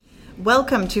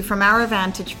Welcome to From Our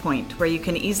Vantage Point, where you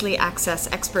can easily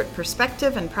access expert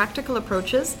perspective and practical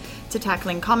approaches to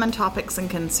tackling common topics and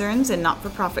concerns in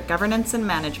not-for-profit governance and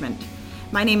management.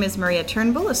 My name is Maria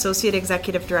Turnbull, Associate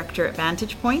Executive Director at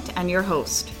Vantage Point, and your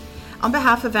host. On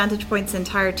behalf of Vantage Point's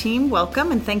entire team,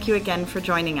 welcome and thank you again for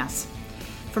joining us.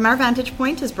 From Our Vantage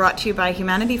Point is brought to you by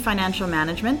Humanity Financial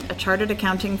Management, a chartered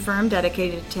accounting firm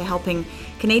dedicated to helping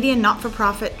Canadian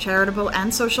not-for-profit, charitable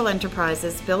and social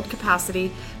enterprises build capacity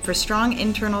for strong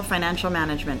internal financial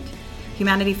management.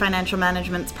 Humanity Financial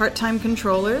Management's part-time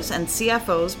controllers and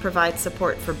CFOs provide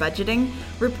support for budgeting,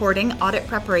 reporting, audit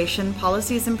preparation,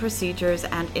 policies and procedures,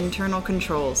 and internal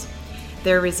controls.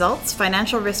 Their results: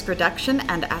 financial risk reduction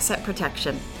and asset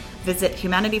protection. Visit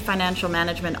Humanity Financial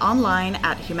Management online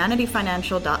at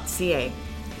humanityfinancial.ca.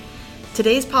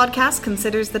 Today's podcast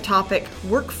considers the topic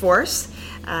workforce,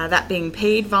 that being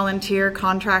paid, volunteer,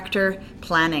 contractor,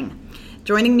 planning.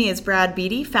 Joining me is Brad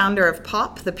Beattie, founder of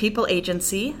POP, the People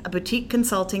Agency, a boutique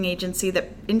consulting agency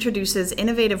that introduces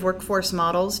innovative workforce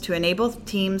models to enable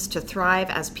teams to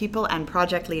thrive as people and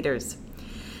project leaders.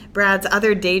 Brad's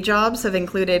other day jobs have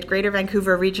included Greater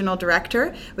Vancouver Regional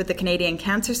Director with the Canadian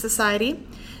Cancer Society,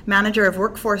 Manager of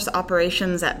Workforce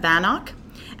Operations at VANOC,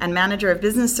 and Manager of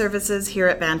Business Services here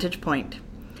at Vantage Point,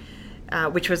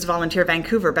 which was Volunteer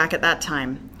Vancouver back at that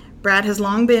time. Brad has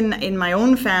long been in my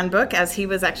own fan book, as he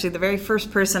was actually the very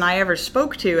first person I ever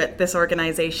spoke to at this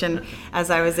organization as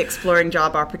I was exploring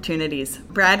job opportunities.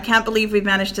 Brad, can't believe we've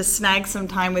managed to snag some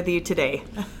time with you today.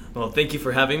 Well, thank you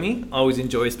for having me. Always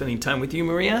enjoy spending time with you,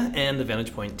 Maria, and the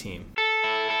Vantage Point team.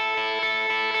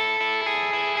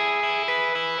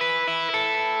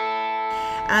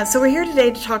 So we're here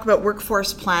today to talk about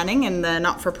workforce planning in the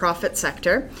not-for-profit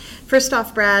sector. First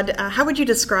off, Brad, how would you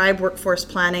describe workforce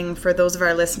planning for those of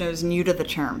our listeners new to the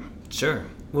term? Sure.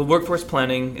 Well, workforce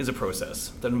planning is a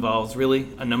process that involves really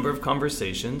a number of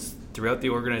conversations throughout the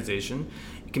organization.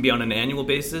 It can be on an annual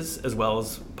basis as well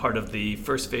as part of the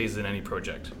first phase in any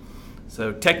project.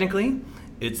 So technically,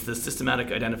 it's the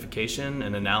systematic identification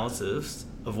and analysis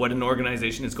of what an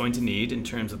organization is going to need in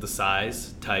terms of the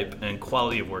size, type, and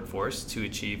quality of workforce to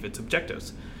achieve its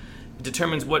objectives. It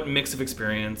determines what mix of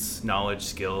experience, knowledge,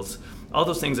 skills, all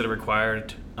those things that are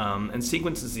required, and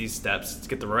sequences these steps to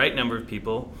get the right number of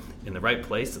people in the right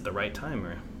place at the right time.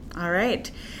 All right.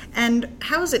 And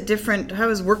how is it different? How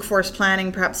is workforce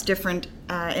planning perhaps different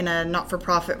in a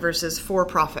not-for-profit versus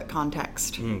for-profit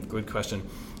context? Good question.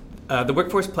 The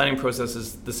workforce planning process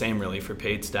is the same really for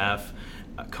paid staff,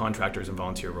 contractors, and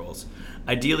volunteer roles.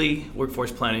 Ideally,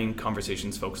 workforce planning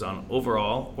conversations focus on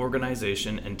overall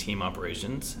organization and team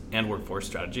operations and workforce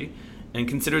strategy, and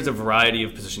considers a variety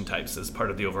of position types as part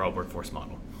of the overall workforce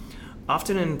model.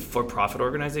 Often in for-profit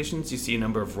organizations, you see a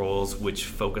number of roles which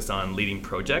focus on leading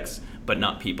projects, but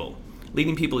not people.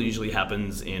 Leading people usually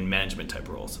happens in management-type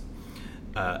roles.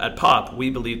 At POP, we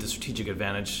believe the strategic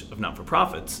advantage of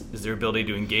not-for-profits is their ability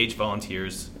to engage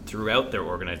volunteers throughout their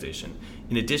organization,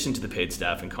 in addition to the paid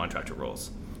staff and contractor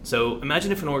roles. So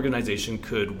imagine if an organization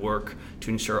could work to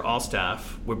ensure all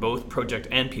staff were both project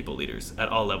and people leaders at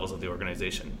all levels of the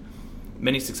organization.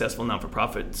 Many successful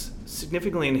not-for-profits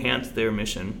significantly enhance their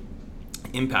mission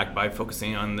impact by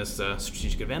focusing on this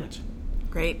strategic advantage.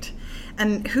 Great.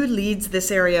 And who leads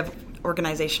this area of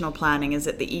organizational planning? Is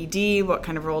it the ED? What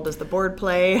kind of role does the board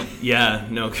play? Yeah,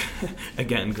 no,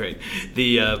 again, great.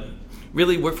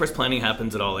 Really, workforce planning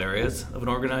happens at all areas of an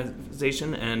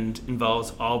organization and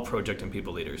involves all project and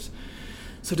people leaders.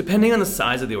 So depending on the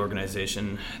size of the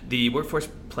organization, the workforce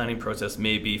planning process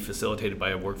may be facilitated by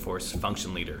a workforce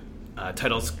function leader.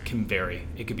 Titles can vary.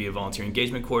 It could be a volunteer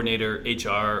engagement coordinator,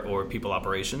 HR, or people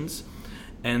operations,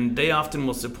 and they often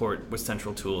will support with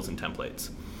central tools and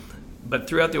templates. But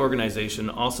throughout the organization,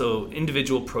 also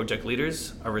individual project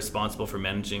leaders are responsible for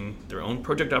managing their own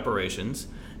project operations,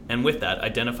 and with that,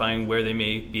 identifying where they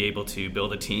may be able to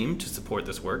build a team to support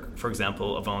this work. For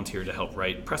example, a volunteer to help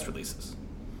write press releases.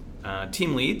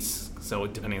 Team leads, so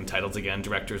depending on titles again,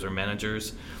 directors or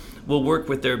managers, will work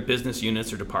with their business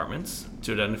units or departments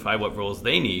to identify what roles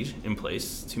they need in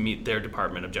place to meet their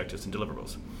department objectives and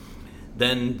deliverables.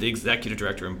 Then the executive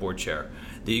director and board chair.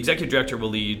 The executive director will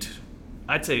lead,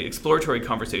 I'd say, exploratory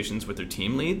conversations with their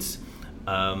team leads,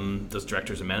 those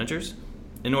directors and managers,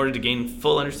 in order to gain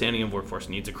full understanding of workforce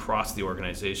needs across the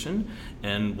organization,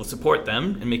 and will support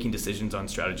them in making decisions on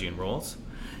strategy and roles.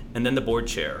 And then the board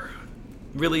chair.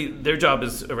 Really, their job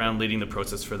is around leading the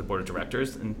process for the board of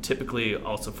directors, and typically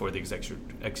also for the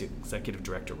executive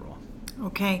director role.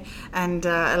 Okay, and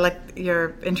I like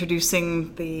you're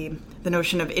introducing the the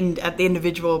notion of at the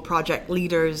individual project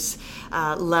leaders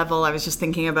level. I was just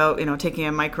thinking about, taking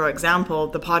a micro example,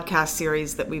 the podcast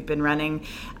series that we've been running,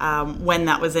 when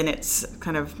that was in its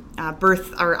kind of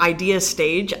birth or idea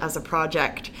stage as a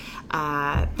project.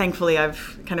 Thankfully,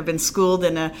 I've kind of been schooled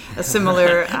in a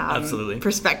similar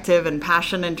perspective and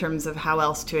passion in terms of how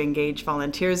else to engage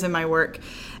volunteers in my work.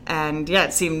 And yeah,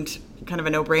 it seemed kind of a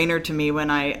no-brainer to me when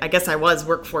I guess I was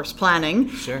workforce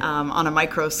planning on a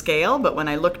micro scale, but when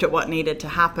I looked at what needed to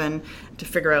happen to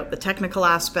figure out the technical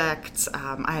aspects,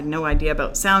 I had no idea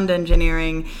about sound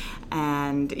engineering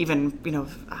and even,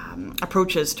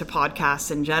 approaches to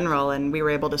podcasts in general. And we were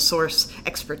able to source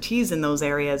expertise in those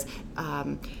areas,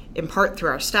 in part through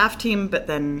our staff team, but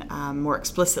then more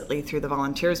explicitly through the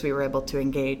volunteers we were able to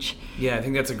engage. Yeah, I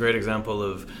think that's a great example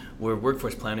of where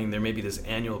workforce planning, there may be this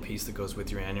annual piece that goes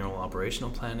with your annual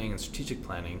operational planning and strategic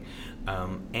planning,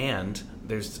 and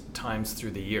there's times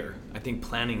through the year. I think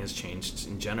planning has changed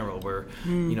in general where,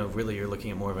 really you're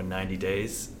looking at more of a 90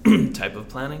 days type of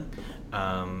planning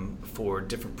for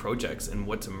different projects and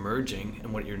what's emerging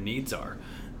and what your needs are.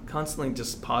 Constantly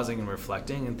just pausing and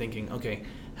reflecting and thinking, okay,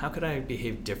 how could I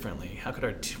behave differently?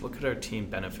 What could our team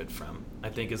benefit from? I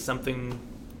think is something,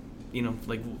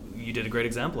 like you did a great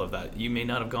example of that. You may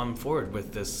not have gone forward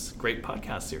with this great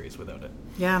podcast series without it.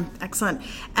 Yeah, excellent.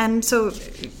 And so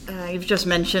you've just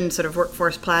mentioned sort of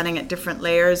workforce planning at different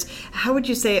layers. How would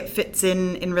you say it fits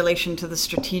in relation to the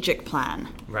strategic plan?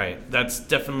 Right. That's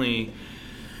definitely,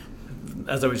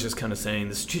 as I was just kind of saying,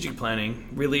 the strategic planning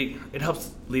really, it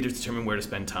helps leaders determine where to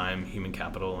spend time, human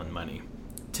capital, and money.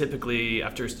 Typically,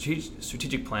 after a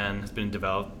strategic plan has been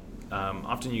developed,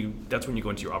 that's when you go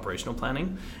into your operational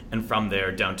planning, and from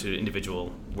there down to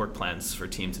individual work plans for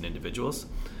teams and individuals.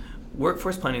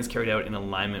 Workforce planning is carried out in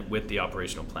alignment with the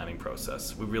operational planning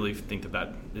process. We really think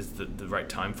that is the right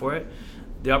time for it.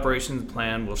 The operations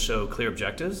plan will show clear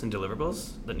objectives and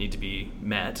deliverables that need to be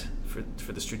met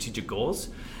for the strategic goals,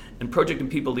 and project and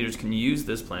people leaders can use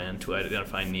this plan to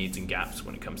identify needs and gaps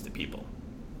when it comes to people.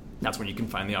 That's when you can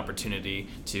find the opportunity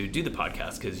to do the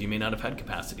podcast, because you may not have had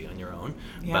capacity on your own,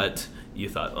 but you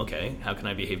thought, okay, how can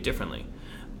I behave differently?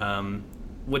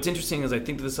 What's interesting is I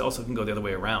think this also can go the other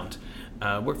way around.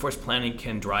 Workforce planning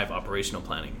can drive operational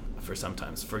planning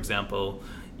sometimes. For example,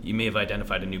 you may have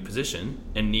identified a new position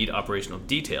and need operational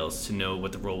details to know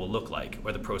what the role will look like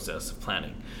or the process of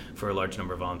planning. For a large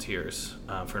number of volunteers,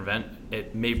 for an event,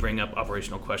 it may bring up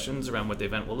operational questions around what the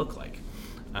event will look like.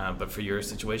 But for your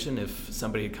situation, if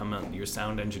somebody had come out, your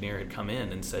sound engineer had come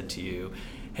in and said to you,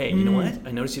 hey, you know what?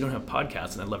 I noticed you don't have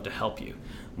podcasts and I'd love to help you.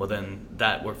 Well, then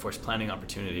that workforce planning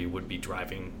opportunity would be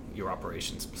driving your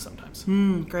operations sometimes.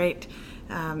 Great.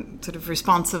 Sort of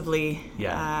responsively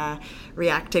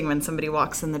reacting when somebody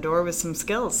walks in the door with some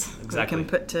skills that can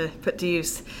put to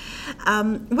use.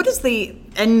 What does the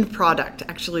end product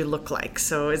actually look like?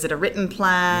 So is it a written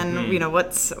plan?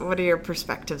 What are your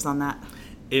perspectives on that?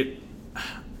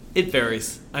 It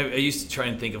varies. I used to try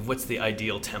and think of what's the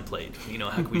ideal template.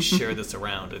 How can we share this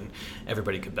around and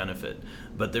everybody could benefit?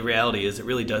 But the reality is it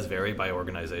really does vary by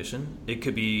organization. It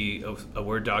could be a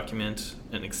Word document,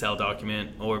 an Excel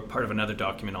document, or part of another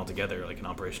document altogether, like an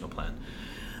operational plan.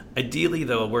 Ideally,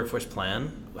 though, a workforce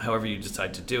plan, however you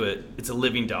decide to do it, it's a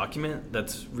living document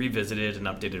that's revisited and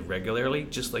updated regularly,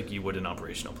 just like you would an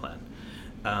operational plan.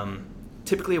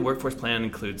 Typically, a workforce plan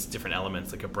includes different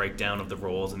elements, like a breakdown of the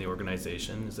roles in the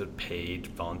organization. Is it paid,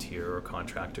 volunteer, or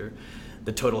contractor?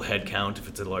 The total head count, if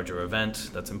it's a larger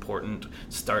event, that's important.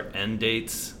 Start, end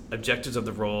dates, objectives of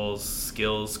the roles,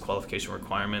 skills, qualification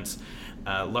requirements.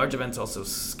 Large events also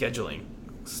scheduling,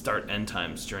 start, end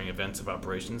times during events of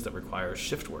operations that require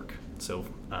shift work. So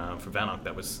for VANOC,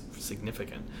 that was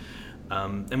significant.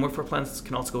 And workforce plans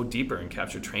can also go deeper and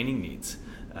capture training needs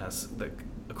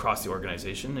across the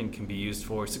organization and can be used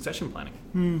for succession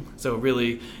planning. So it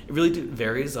really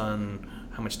varies on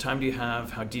how much time do you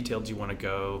have, how detailed do you want to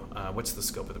go, what's the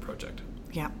scope of the project.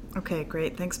 Yeah. Okay,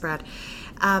 great. Thanks, Brad.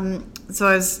 So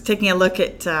I was taking a look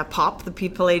at POP, the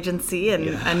People Agency,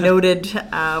 and noted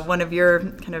one of your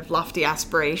kind of lofty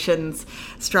aspirations,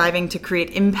 striving to create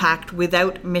impact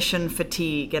without mission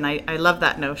fatigue. And I love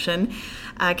that notion.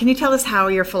 Can you tell us how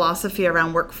your philosophy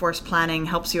around workforce planning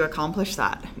helps you accomplish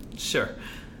that? Sure.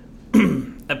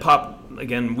 At POP,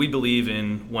 again, we believe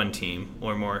in one team,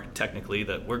 or more technically,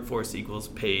 that workforce equals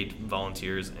paid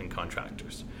volunteers and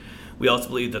contractors. We also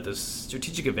believe that the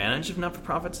strategic advantage of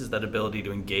not-for-profits is that ability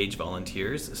to engage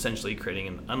volunteers, essentially creating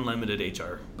an unlimited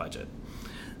HR budget.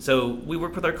 So we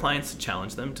work with our clients to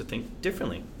challenge them to think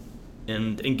differently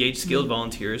and engage skilled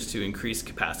volunteers to increase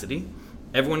capacity.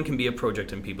 Everyone can be a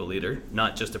project and people leader,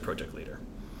 not just a project leader.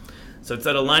 So it's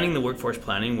that aligning the workforce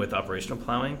planning with operational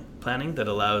planning that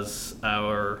allows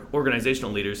our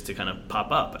organizational leaders to kind of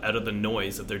pop up out of the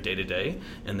noise of their day-to-day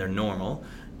and their normal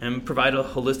and provide a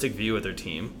holistic view of their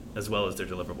team as well as their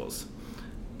deliverables.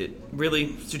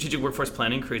 Strategic workforce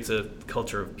planning creates a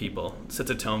culture of people, sets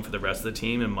a tone for the rest of the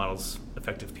team, and models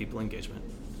effective people engagement.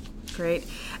 Great.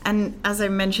 And as I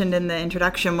mentioned in the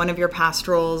introduction, one of your past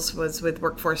roles was with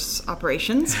workforce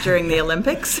operations during the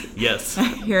Olympics. Yes.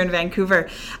 Here in Vancouver.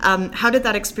 How did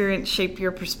that experience shape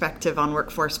your perspective on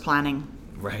workforce planning?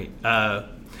 Right. I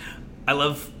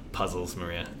love puzzles,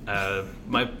 Maria.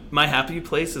 My happy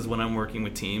place is when I'm working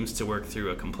with teams to work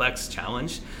through a complex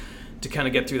challenge, to kind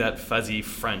of get through that fuzzy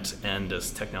front end,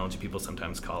 as technology people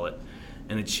sometimes call it,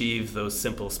 and achieve those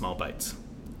simple small bites.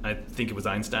 I think it was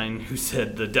Einstein who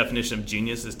said the definition of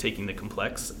genius is taking the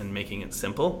complex and making it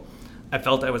simple. I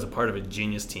felt I was a part of a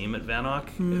genius team at VANOC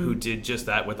who did just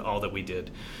that with all that we did,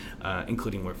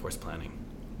 including workforce planning.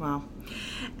 Wow.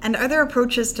 And are there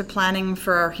approaches to planning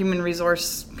for our human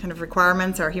resource kind of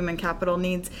requirements, our human capital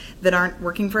needs, that aren't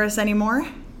working for us anymore?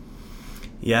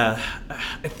 Yeah,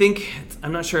 I think,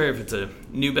 I'm not sure if it's a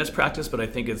new best practice, but I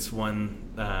think it's one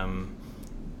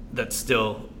that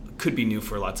still could be new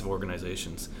for lots of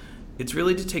organizations. It's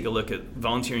really to take a look at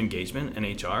volunteer engagement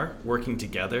and HR working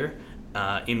together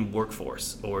in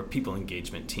workforce or people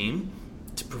engagement team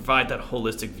to provide that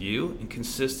holistic view and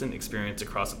consistent experience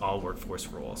across all workforce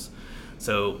roles.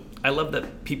 So I love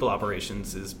that people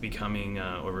operations is becoming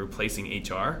or replacing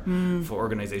HR for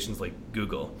organizations like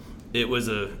Google. It was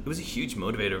a huge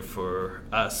motivator for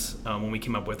us when we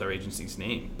came up with our agency's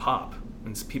name, POP.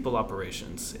 It's people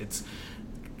operations. It's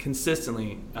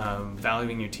consistently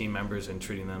valuing your team members and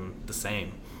treating them the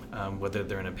same, whether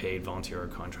they're in a paid, volunteer, or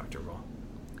contractor role.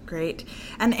 Great.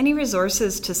 And any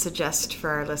resources to suggest for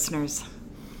our listeners?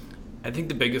 I think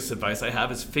the biggest advice I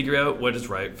have is figure out what is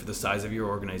right for the size of your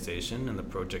organization and the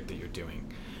project that you're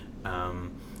doing.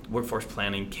 Workforce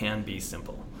planning can be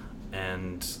simple.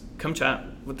 And come chat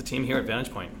with the team here at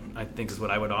Vantage Point, I think is what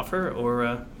I would offer,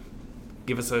 or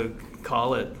give us a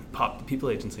call at POP, the People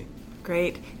Agency.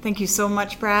 Great. Thank you so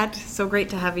much, Brad. So great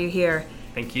to have you here.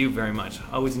 Thank you very much.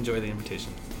 Always enjoy the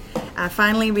invitation.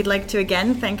 Finally, we'd like to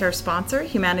again thank our sponsor,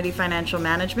 Humanity Financial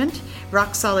Management,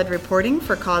 rock solid reporting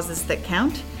for causes that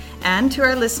count. And to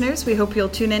our listeners, we hope you'll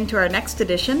tune in to our next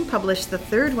edition, published the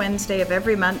third Wednesday of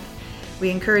every month.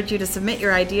 We encourage you to submit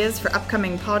your ideas for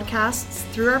upcoming podcasts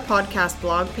through our podcast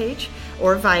blog page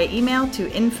or via email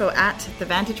to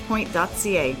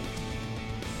info@thevantagepoint.ca.